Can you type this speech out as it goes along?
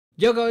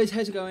Yo guys,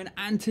 how's it going?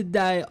 And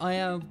today I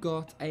have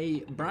got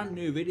a brand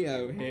new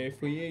video here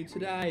for you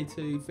today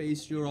to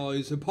feast your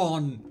eyes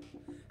upon.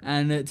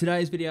 And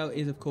today's video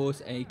is of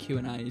course a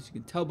Q&A, as you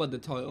can tell by the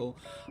title.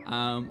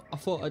 I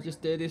thought I'd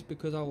just do this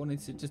because I wanted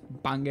to just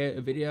bang out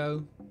a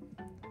video.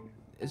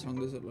 As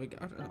long as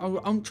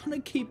I'm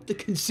trying to keep the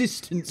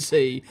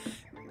consistency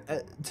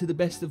to the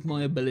best of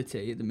my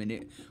ability at the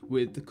minute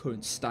with the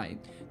current state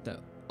that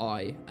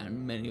I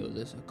and many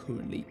others are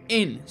currently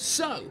in.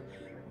 So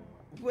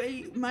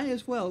we may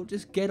as well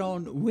just get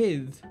on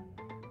with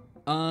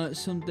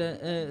some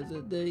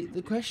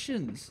the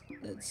questions.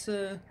 Let's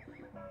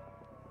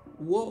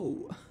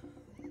whoa.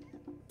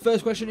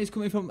 First question is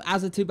coming from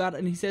Azatubad,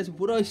 and he says,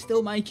 would I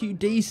still make you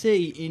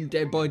DC in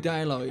Dead by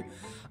Daylight?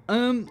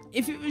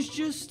 If it was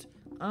just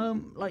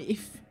like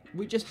if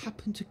we just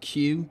happened to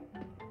queue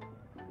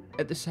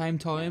at the same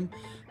time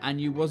and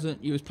you was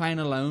playing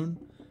alone,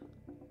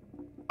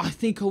 I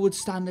think I would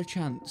stand a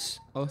chance.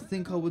 But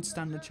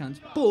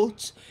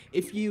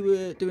if we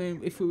were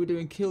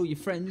doing kill your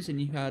friends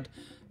and you had,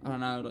 I don't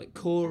know, like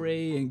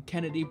Corey and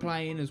Kennedy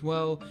playing as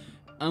well,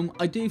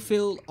 I do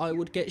feel I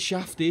would get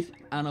shafted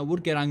and I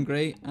would get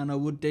angry and I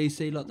would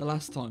DC like the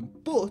last time.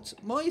 But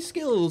my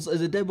skills as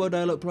a Dead by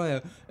Daylight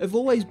player have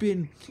always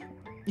been,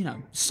 you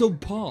know,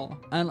 subpar,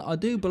 and I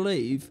do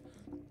believe,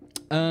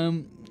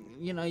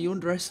 you know, you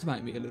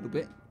underestimate me a little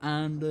bit,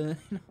 and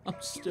I'm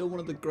still one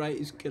of the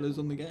greatest killers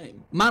on the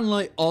game. Man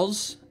like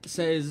Oz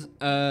says,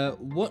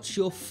 what's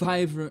your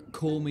favourite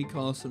Call Me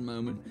Carson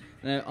moment?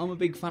 Now, I'm a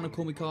big fan of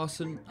Call Me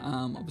Carson.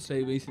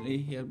 Obviously recently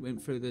he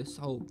went through this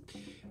whole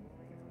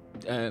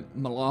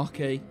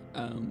malarkey,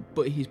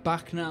 but he's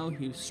back now.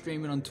 He was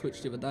streaming on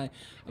Twitch the other day.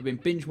 I've been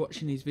binge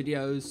watching his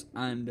videos,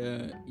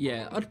 and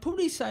yeah, I'd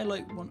probably say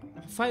like one of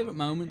my favourite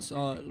moments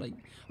are, like,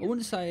 I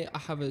wouldn't say I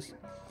have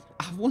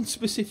one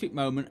specific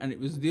moment, and it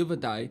was the other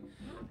day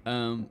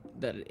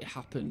that it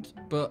happened,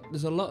 but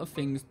there's a lot of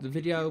things. The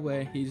video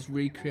where he's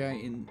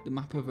recreating the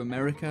map of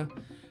America,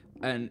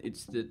 and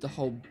it's the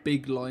whole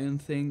big lion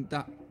thing,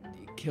 that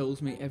it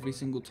kills me every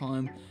single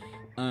time.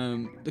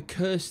 The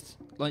cursed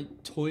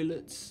like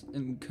toilets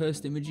and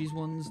cursed images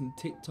ones and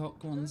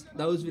TikTok ones,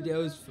 those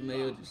videos for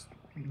me are just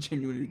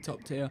genuinely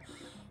top tier.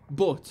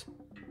 But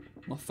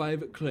my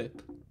favourite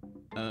clip,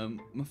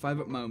 my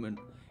favourite moment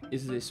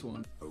is this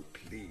one. Oh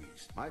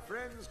please, my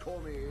friends call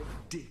me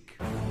Dick.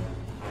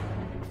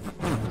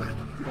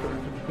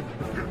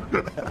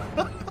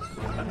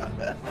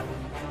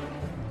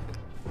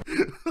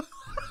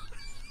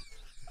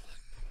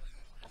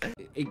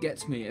 It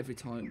gets me every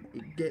time.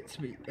 It gets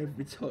me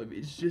every time.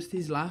 It's just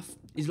his laugh.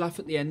 His laugh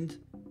at the end.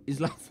 His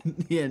laugh at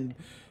the end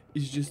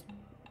is just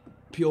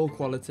pure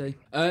quality.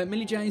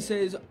 Millie Jane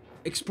says,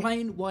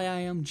 explain why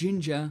I am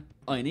ginger.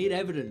 I need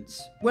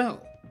evidence.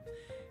 Well,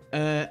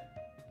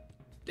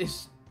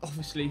 this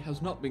obviously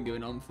has not been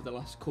going on for the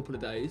last couple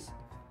of days.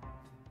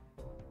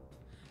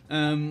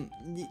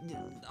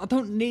 I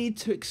don't need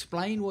to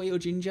explain why you're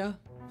ginger.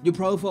 Your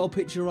profile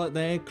picture right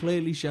there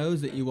clearly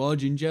shows that you are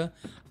ginger,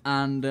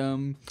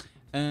 and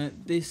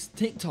this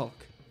TikTok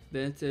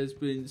that has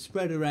been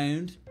spread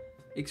around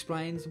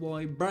explains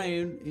why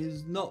brown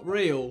is not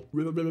real.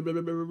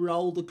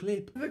 Roll the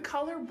clip. The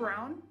color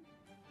brown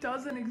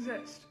doesn't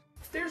exist.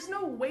 There's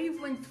no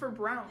wavelength for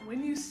brown.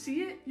 When you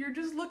see it, you're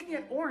just looking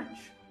at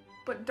orange,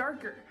 but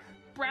darker.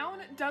 Brown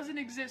doesn't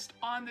exist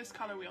on this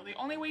color wheel. The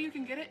only way you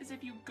can get it is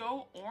if you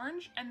go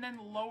orange and then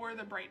lower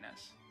the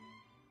brightness.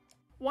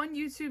 One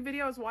YouTube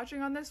video I was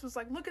watching on this was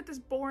like, look at this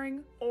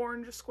boring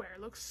orange square.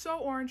 It looks so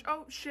orange.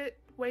 Oh shit,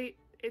 wait,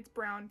 it's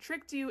brown.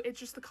 Tricked you, it's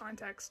just the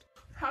context.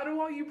 How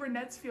do all you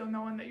brunettes feel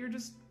knowing that you're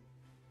just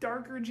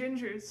darker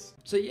gingers?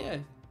 So yeah,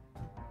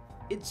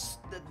 it's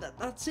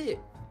that's it.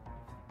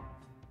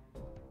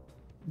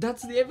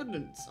 That's the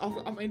evidence.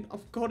 I mean,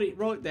 I've got it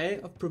right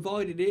there. I've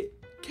provided it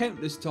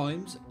countless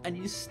times, and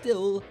you're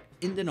still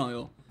in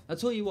denial.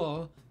 That's all you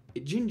are, a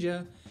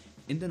ginger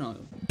in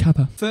denial.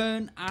 Kappa.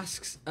 Fern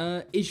asks,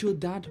 is your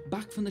dad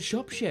back from the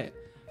shops yet?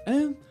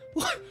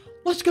 What?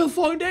 Let's go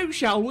find out,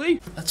 shall we?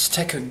 Let's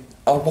take a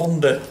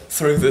wander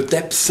through the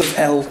depths of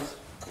hell.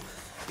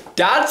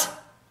 Dad?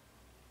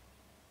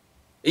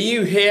 Are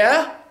you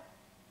here?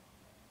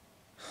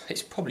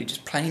 It's probably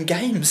just playing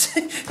games.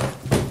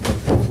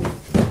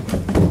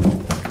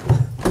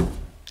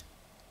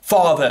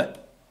 Father,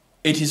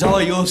 it is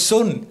I, your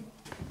son.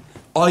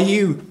 Are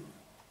you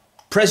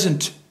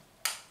present?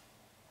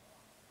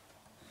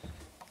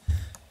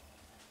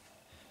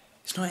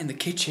 He's not in the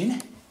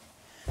kitchen.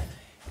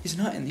 He's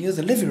not in the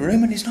other living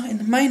room, and he's not in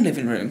the main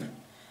living room.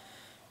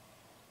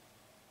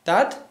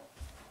 Dad?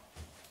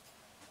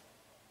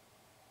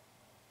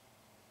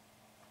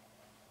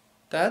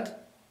 Dad?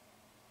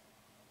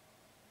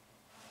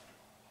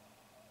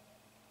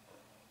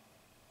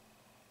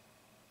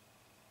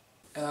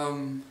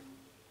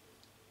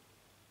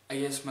 I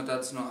guess my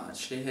dad's not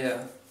actually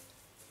here.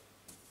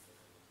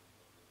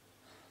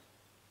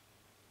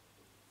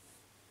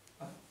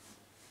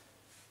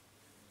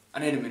 I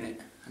need a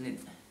minute.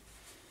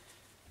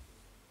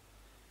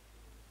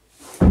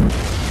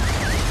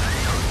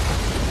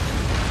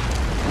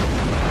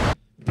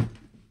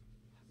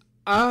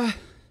 I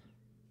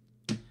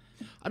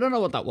don't know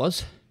what that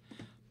was.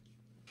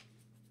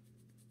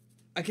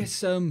 I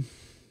guess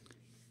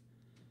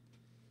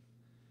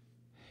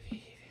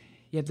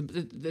yeah,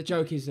 the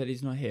joke is that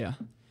he's not here.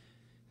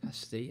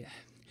 That's the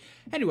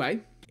anyway,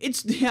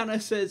 it's Deanna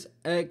says,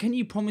 can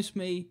you promise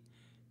me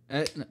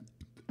no.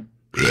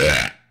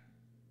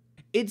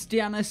 It's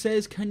Deanna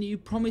says, can you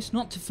promise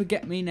not to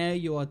forget me now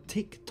you are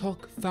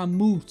TikTok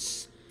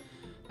famous?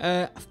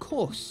 Of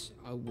course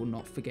I will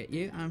not forget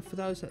you, and for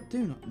those that do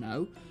not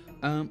know,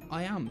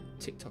 I am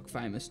TikTok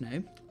famous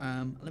now.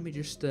 Let me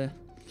just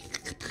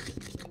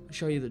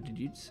show you the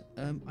digits.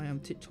 I am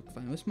TikTok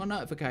famous. My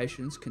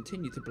notifications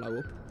continue to blow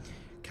up.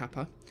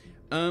 Kappa.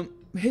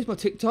 Here's my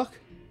TikTok.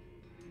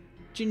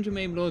 Ginger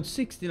Meme Lord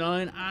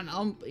 69, and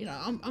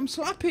I'm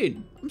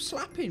slapping. I'm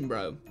slapping,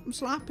 bro. I'm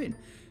slapping.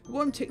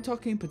 One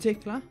TikTok in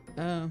particular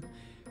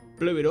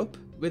blew it up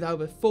with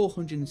over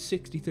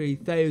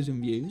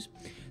 463,000 views,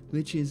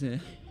 which is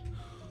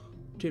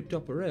tip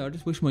top array. I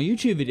just wish my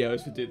YouTube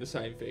videos would do the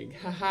same thing.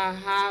 Ha ha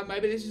ha.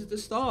 Maybe this is the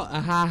start.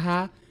 Ha ha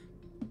ha.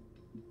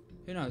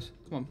 Who knows?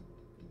 Come on.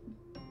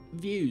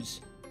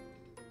 Views.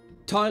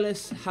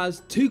 Tylus has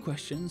 2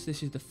 questions.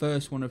 This is the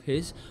first one of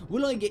his.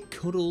 Will I get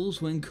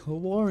cuddles when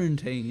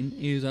quarantine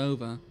is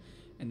over?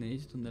 And then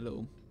he's done the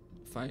little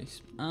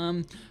face.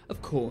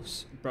 Of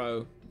course,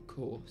 bro. Of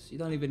course. You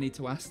don't even need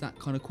to ask that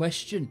kind of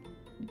question.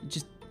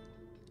 Just,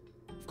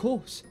 of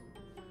course.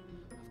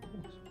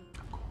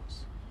 Of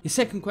course. His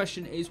second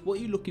question is, what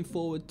are you looking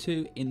forward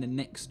to in the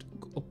next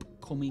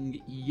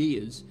upcoming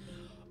years?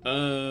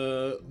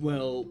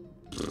 Well,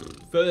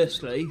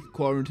 firstly,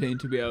 quarantine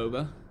to be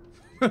over.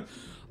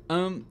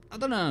 I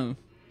don't know.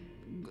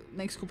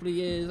 Next couple of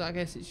years, I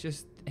guess it's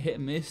just hit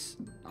and miss.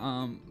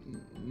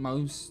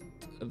 Most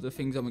of the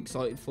things I'm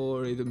excited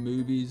for are either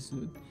movies,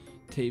 or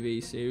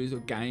TV series, or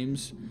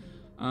games.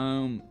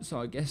 So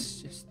I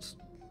guess just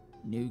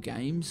new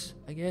games,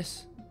 I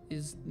guess,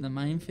 is the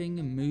main thing,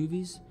 and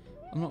movies.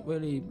 I'm not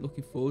really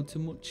looking forward to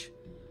much.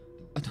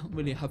 I don't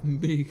really have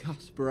big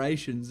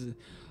aspirations.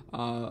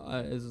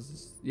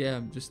 Yeah,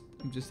 I'm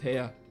just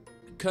here.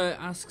 Kurt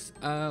asks,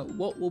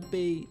 what will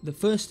be the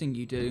first thing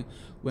you do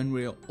when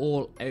we're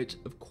all out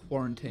of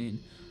quarantine?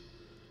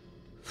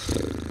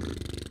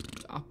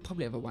 I'll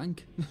probably have a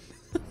wank.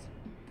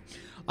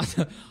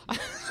 So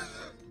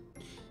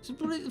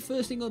probably the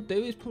first thing I'll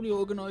do is probably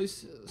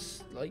organise,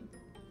 like,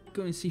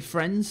 go and see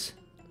friends,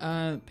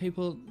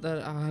 people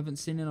that I haven't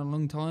seen in a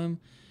long time,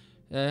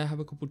 have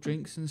a couple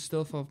drinks and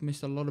stuff. I've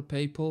missed a lot of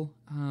people.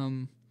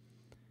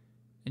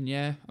 And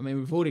yeah, I mean,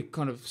 we've already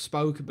kind of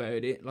spoke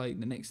about it, like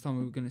the next time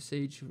we were going to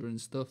see each other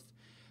and stuff.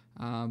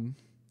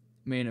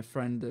 Me and a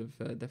friend have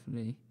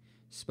definitely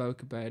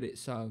spoke about it.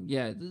 So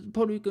yeah,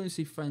 probably going to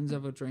see friends,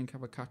 have a drink,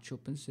 have a catch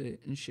up and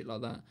shit like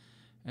that.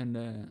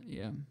 And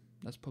yeah,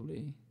 that's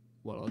probably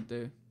what I'll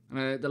do.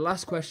 The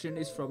last question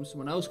is from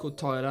someone else called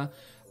Tyler.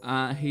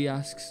 He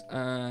asks,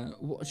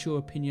 what's your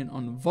opinion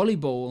on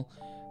volleyball?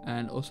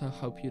 And also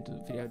hope your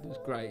video does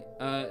great.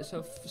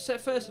 So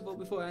first of all,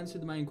 before I answer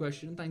the main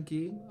question, thank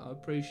you. I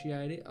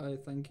appreciate it. I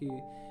thank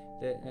you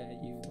that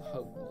you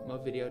hope my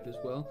video does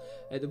well.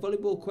 The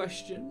volleyball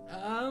question,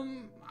 I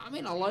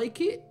mean, I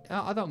like it.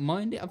 I don't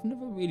mind it. I've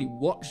never really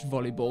watched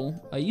volleyball.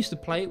 I used to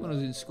play it when I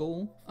was in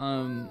school.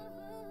 I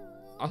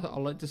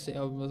like to say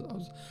I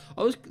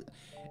was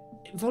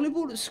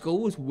volleyball at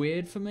school was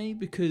weird for me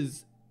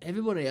because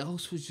everybody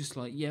else was just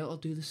like, yeah, I'll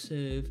do the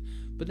serve.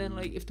 But then,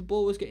 like, if the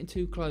ball was getting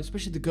too close,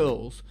 especially the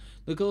girls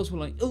were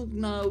like, oh,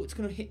 no, it's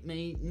going to hit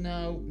me.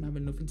 No, I'm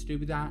having nothing to do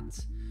with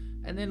that.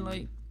 And then,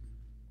 like,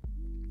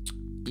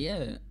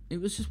 yeah,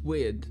 it was just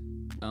weird,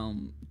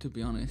 to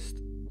be honest.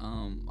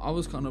 I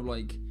was kind of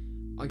like,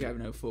 I gave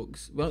no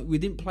fucks. Well, we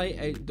didn't play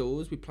it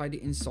outdoors. We played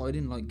it inside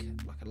in, like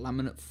a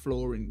laminate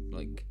flooring,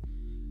 like,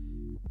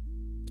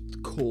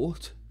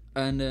 court.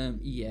 And,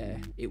 yeah,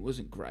 it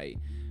wasn't great.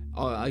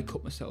 I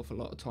cut myself a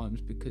lot of times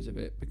because of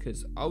it,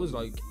 because I was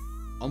like,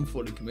 I'm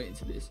fully committed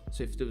to this.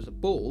 So if there was a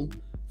ball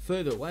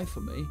further away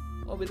from me,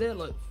 I'll be there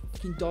like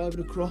fucking diving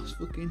across,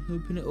 fucking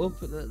hooping it up.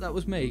 That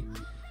was me.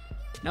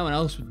 No one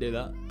else would do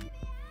that.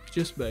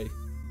 Just me.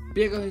 But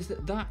yeah, guys,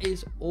 that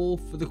is all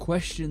for the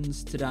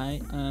questions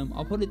today.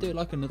 I'll probably do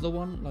like another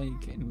one,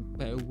 like in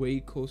about a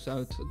week or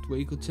so, a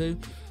week or two.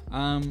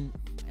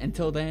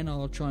 Until then,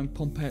 I'll try and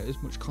pump out as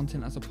much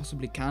content as I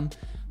possibly can.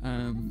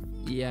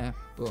 Yeah,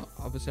 but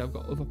obviously I've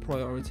got other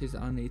priorities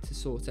that I need to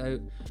sort out.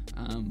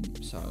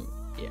 So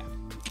yeah,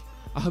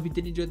 I hope you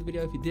did enjoy the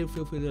video. If you did,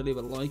 feel free to leave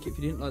a like. If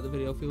you didn't like the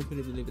video, feel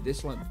free to leave a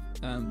dislike.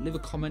 Leave a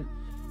comment.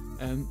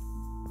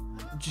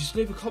 Just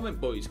leave a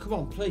comment, boys. Come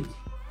on, please.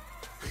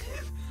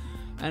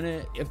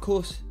 And of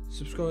course,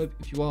 subscribe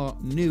if you are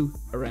new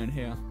around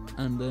here.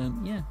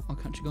 And yeah, I'll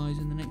catch you guys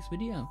in the next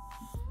video.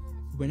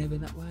 Whenever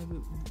that way,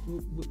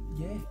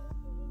 yeah.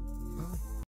 Bye.